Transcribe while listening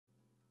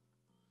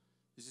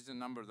This is a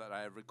number that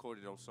I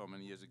recorded also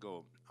many years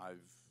ago.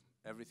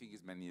 Everything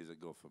is many years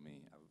ago for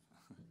me.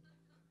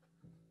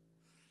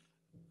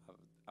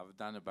 I've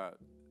done about,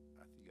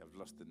 I think I've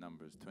lost the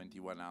numbers,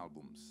 21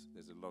 albums.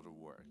 There's a lot of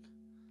work.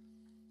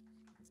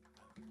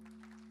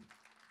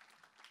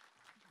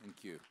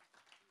 Thank you.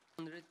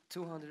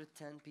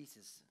 210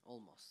 pieces,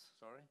 almost.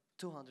 Sorry?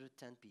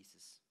 210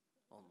 pieces,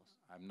 almost.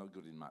 I'm not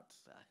good in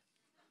maths.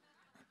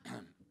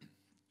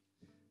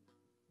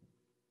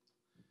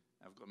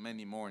 I've got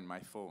many more in my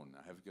phone.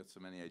 I have got so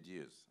many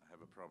ideas. I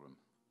have a problem.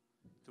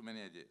 Too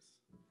many ideas.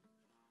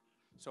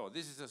 So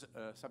this is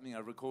something I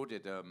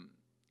recorded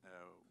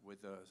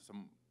with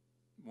some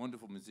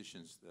wonderful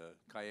musicians,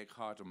 Kayak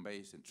Hart on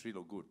bass and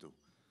Trilo Gurtu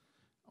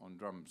on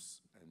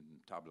drums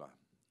and tabla.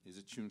 It's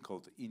a tune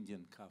called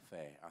Indian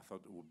Café. I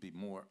thought it would be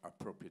more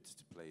appropriate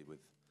to play with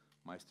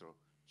Maestro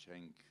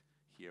Cenk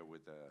here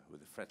with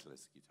a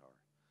fretless guitar.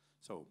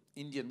 So,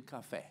 Indian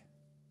Café.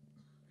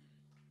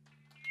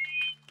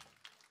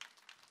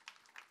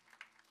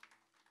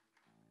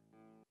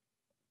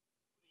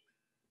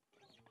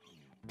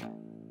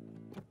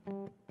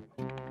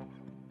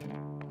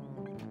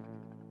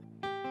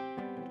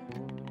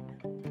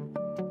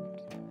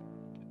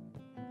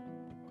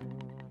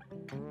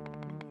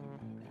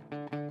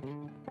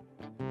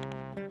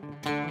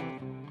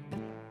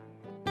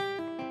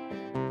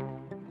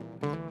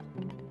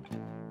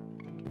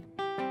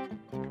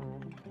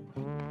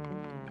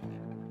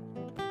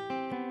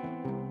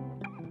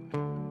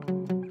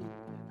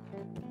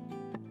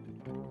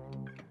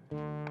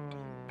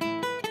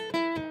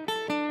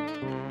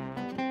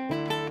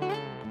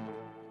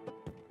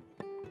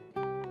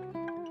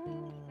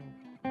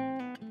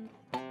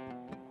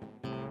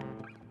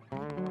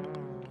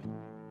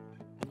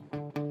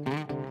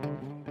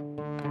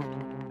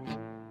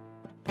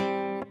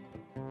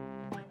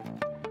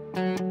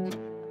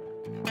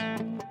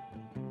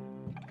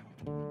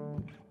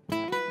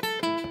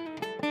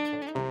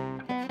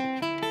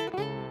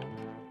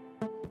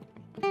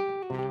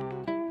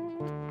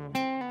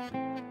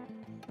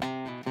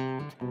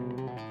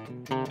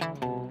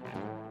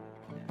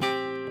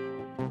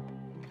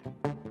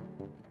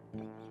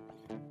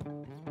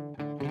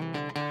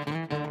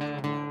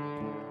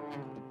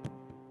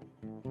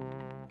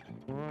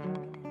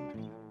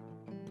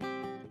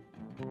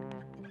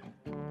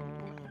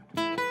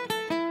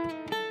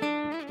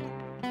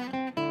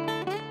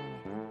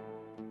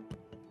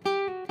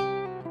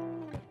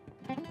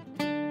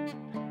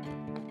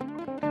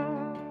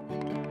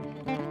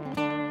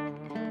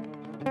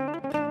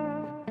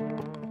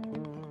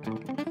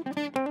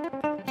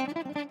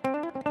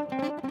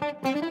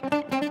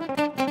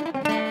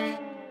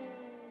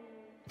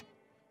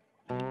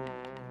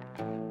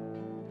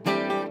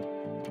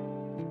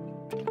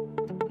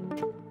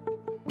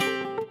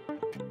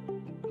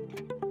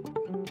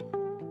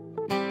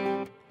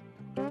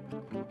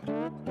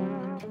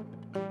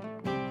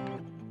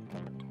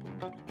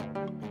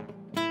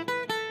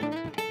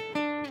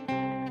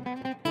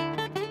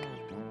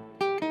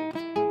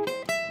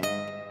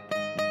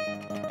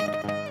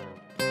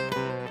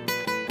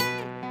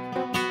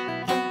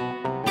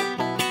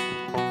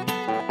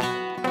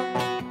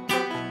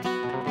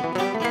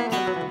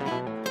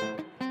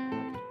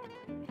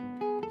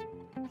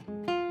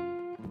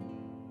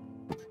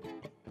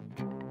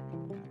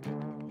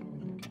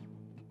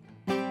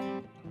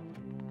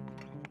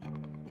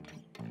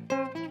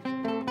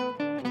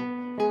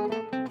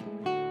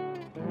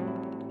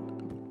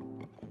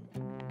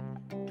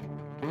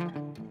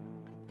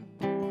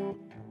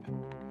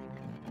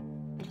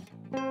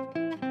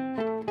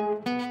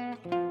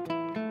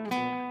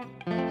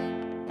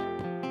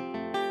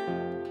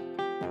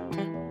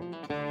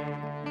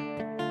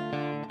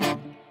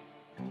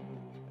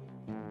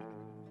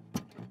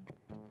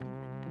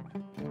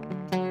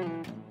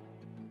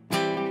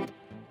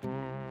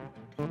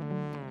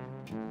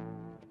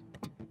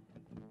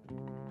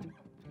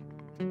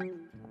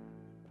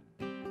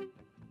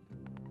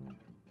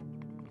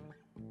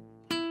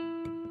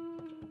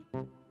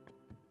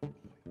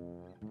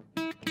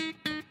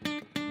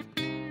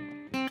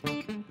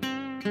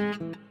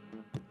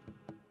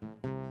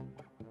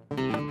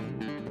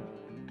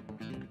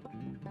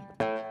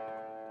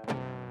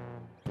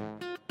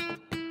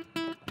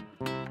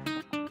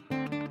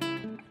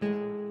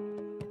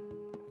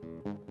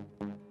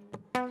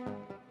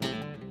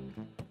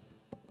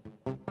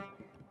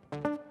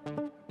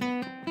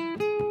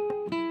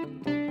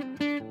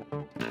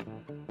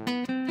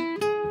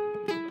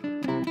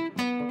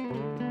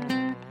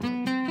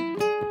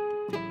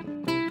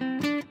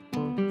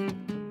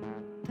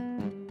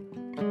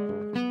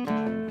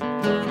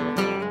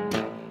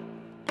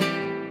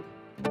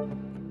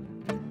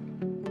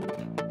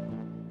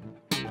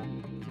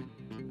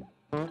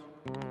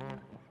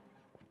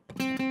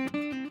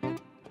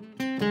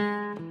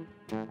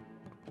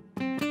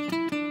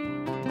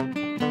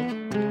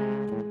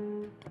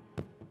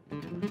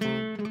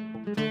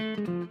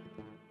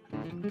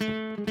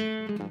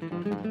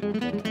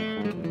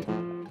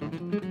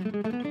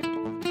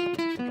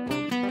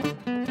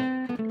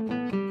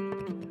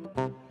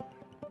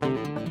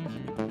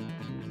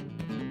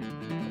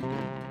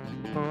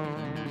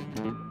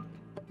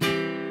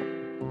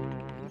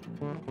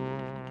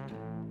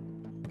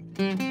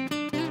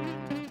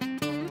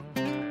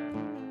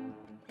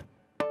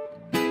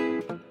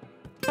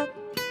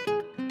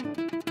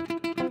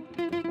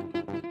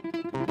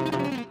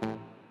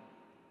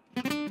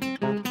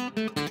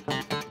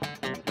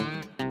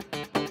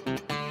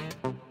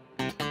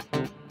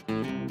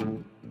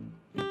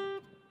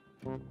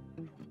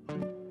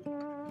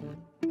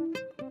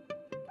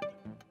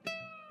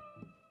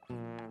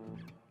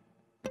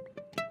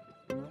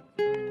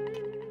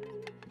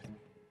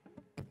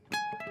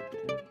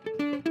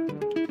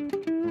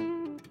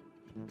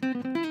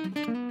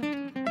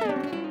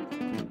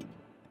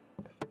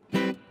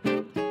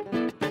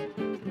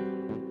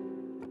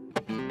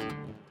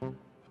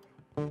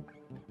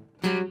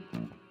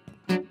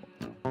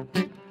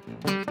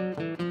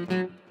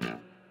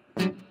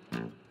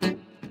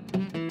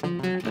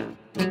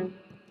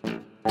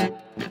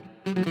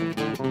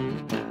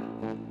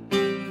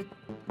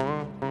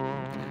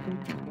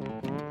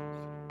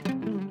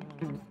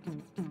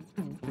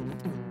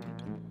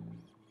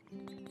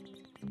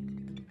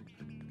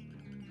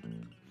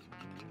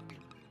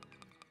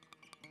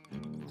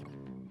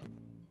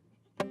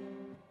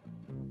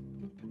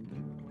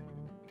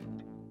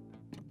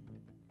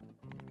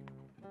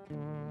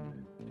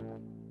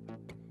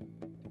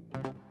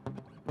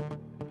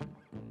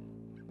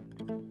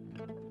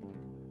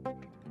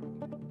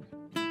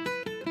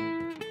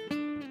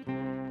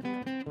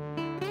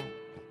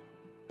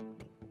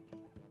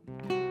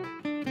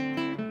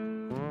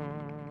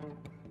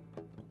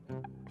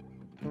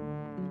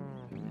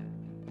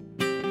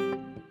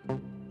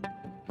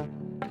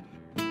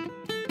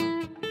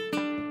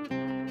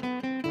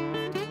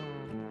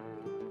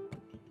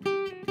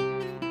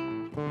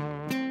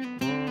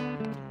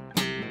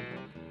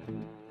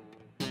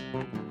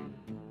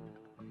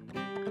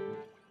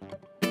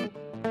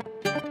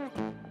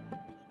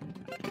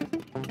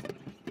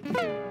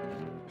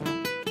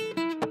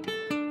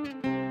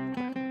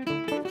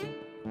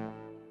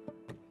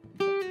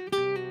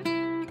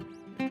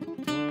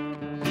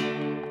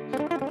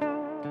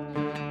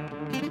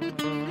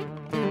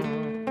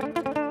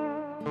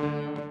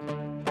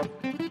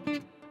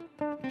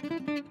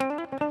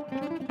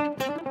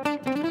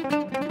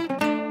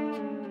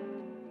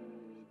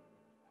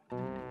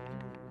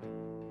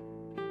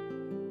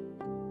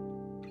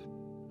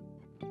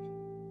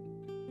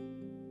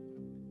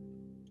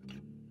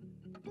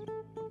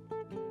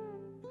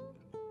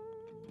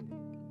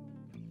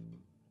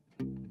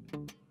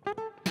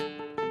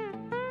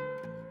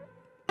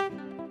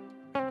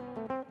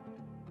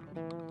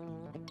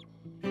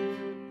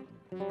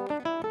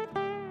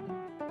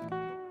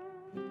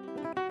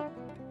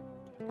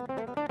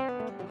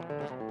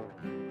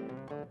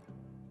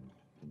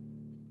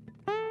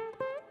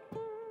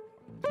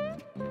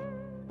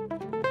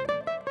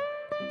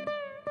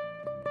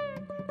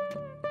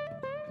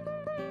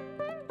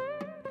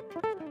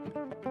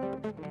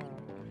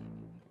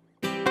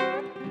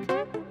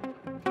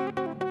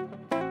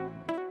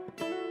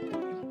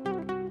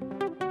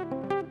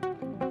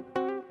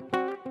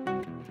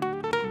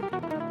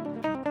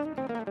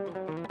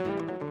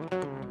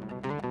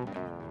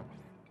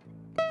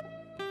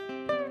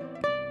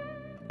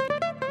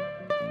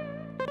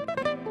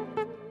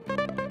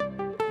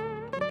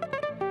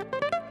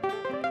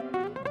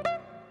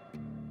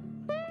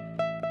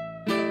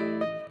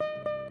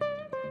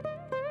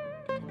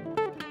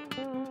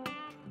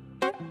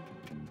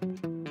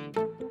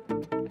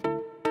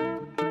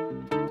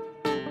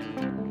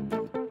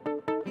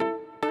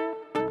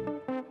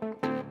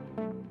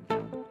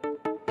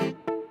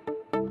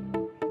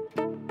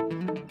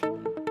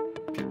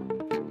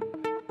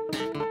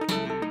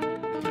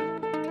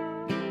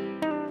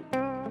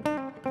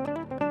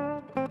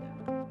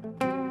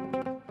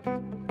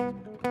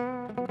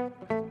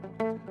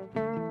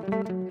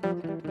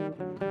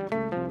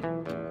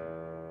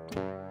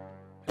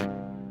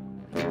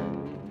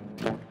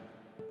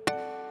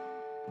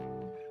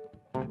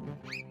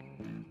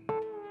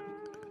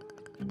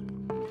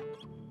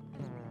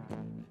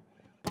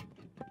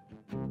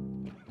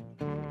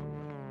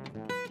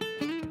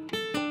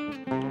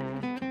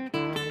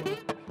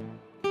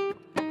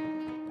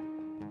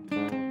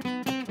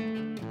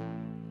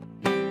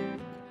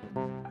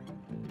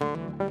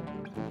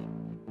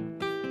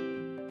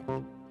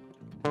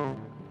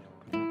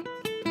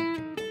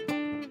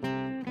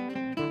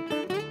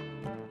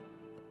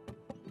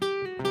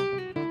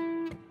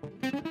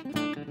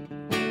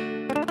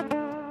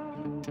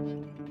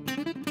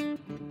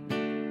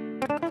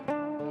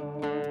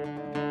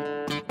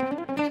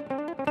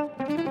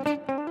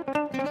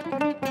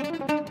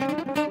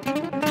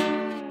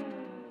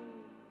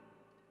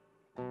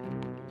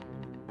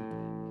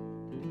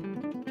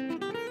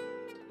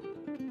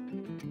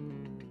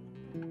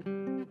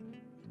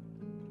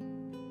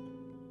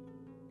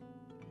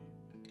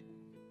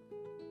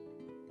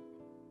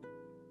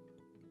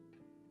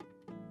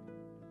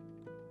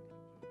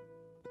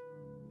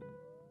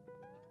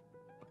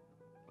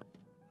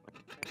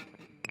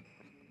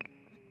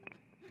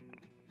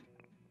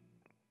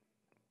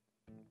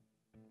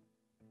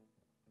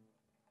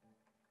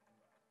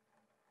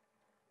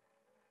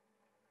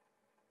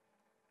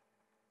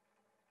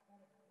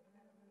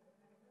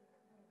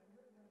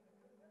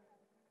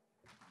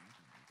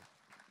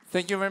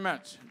 Thank you very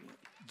much.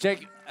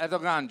 Cenk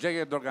Erdogan,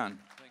 Cenk Erdogan.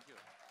 Thank you.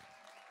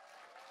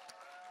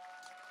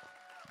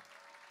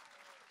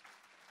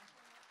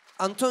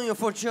 Antonio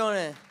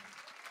Forcione.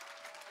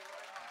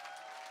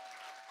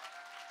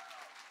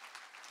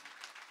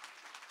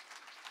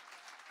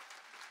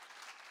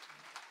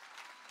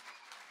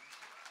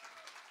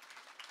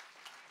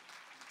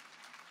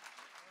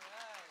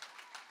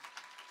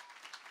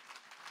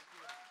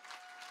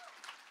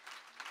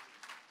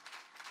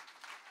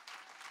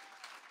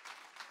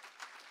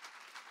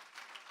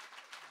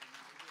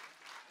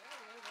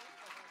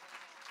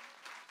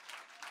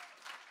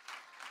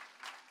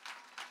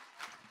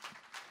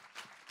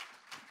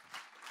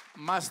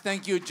 Must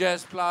thank you,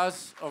 Jazz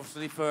Plus,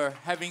 obviously, for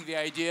having the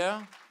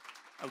idea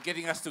of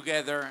getting us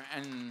together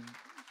and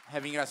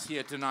having us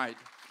here tonight.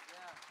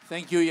 Yeah.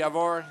 Thank you,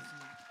 Javor.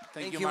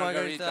 Thank you,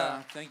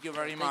 Margarita. Thank you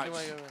very much.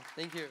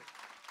 Thank you.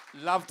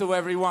 Love to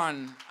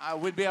everyone.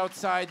 We'll be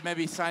outside,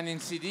 maybe signing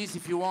CDs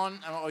if you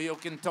want, or you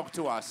can talk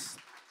to us.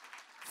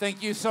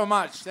 Thank you so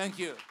much. Thank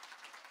you.